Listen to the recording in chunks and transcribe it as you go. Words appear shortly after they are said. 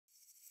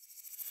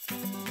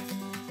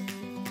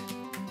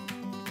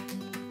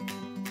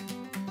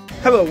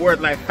Hello Word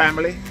Life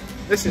family,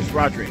 this is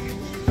Roderick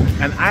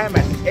and I am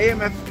at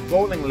AMF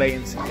Bowling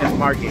Lanes in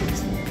Margate.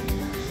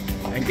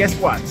 And guess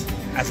what?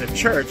 As a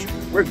church,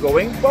 we're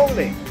going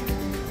bowling.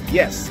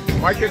 Yes,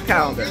 mark your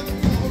calendar.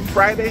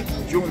 Friday,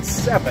 June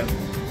 7th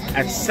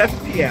at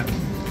 7 p.m.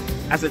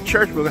 As a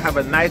church, we'll have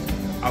a night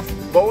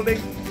of bowling,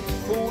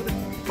 food,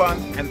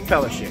 fun, and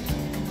fellowship.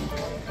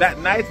 That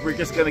night, we're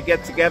just going to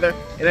get together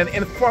in an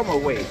informal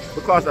way,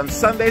 because on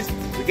Sundays,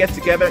 we get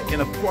together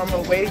in a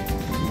formal way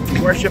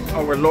to worship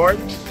our Lord.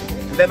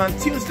 And then on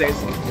Tuesdays,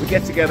 we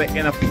get together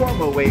in a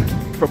formal way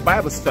for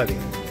Bible study.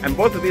 And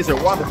both of these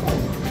are wonderful.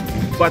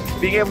 But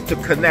being able to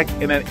connect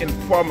in an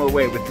informal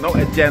way with no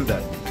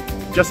agenda,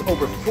 just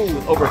over food,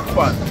 over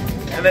fun,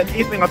 and an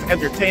evening of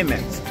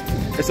entertainment,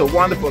 it's a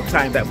wonderful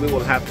time that we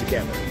will have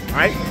together. All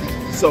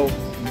right? So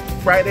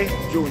Friday,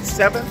 June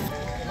 7th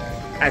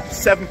at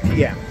 7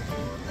 p.m.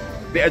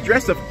 The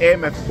address of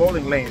AMF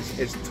Bowling Lanes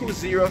is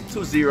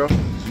 2020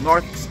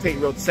 North State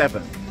Road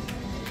 7.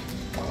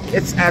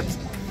 It's at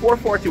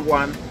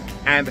 441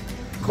 and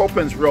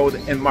Copens Road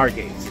in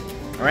Margate.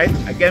 All right?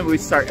 Again, we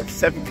start at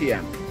 7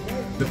 p.m.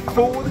 The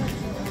food,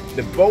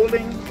 the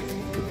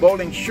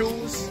bowling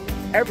shoes,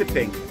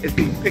 everything is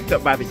being picked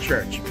up by the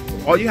church.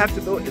 All you have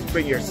to do is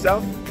bring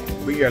yourself,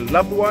 bring your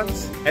loved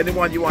ones,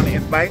 anyone you want to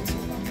invite,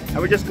 and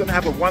we're just going to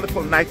have a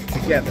wonderful night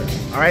together.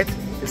 All right?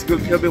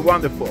 It'll be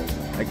wonderful.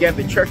 Again,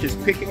 the church is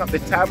picking up the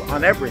tab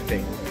on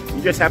everything.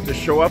 You just have to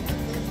show up,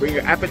 bring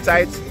your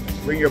appetites,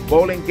 bring your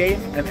bowling game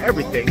and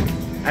everything,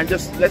 and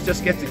let's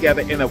just get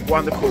together in a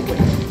wonderful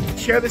way.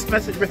 Share this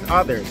message with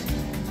others,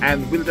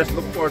 and we'll just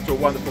look forward to a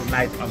wonderful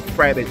night on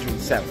Friday, June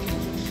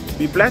 7th.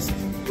 Be blessed.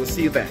 We'll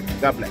see you then.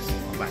 God bless.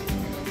 Bye.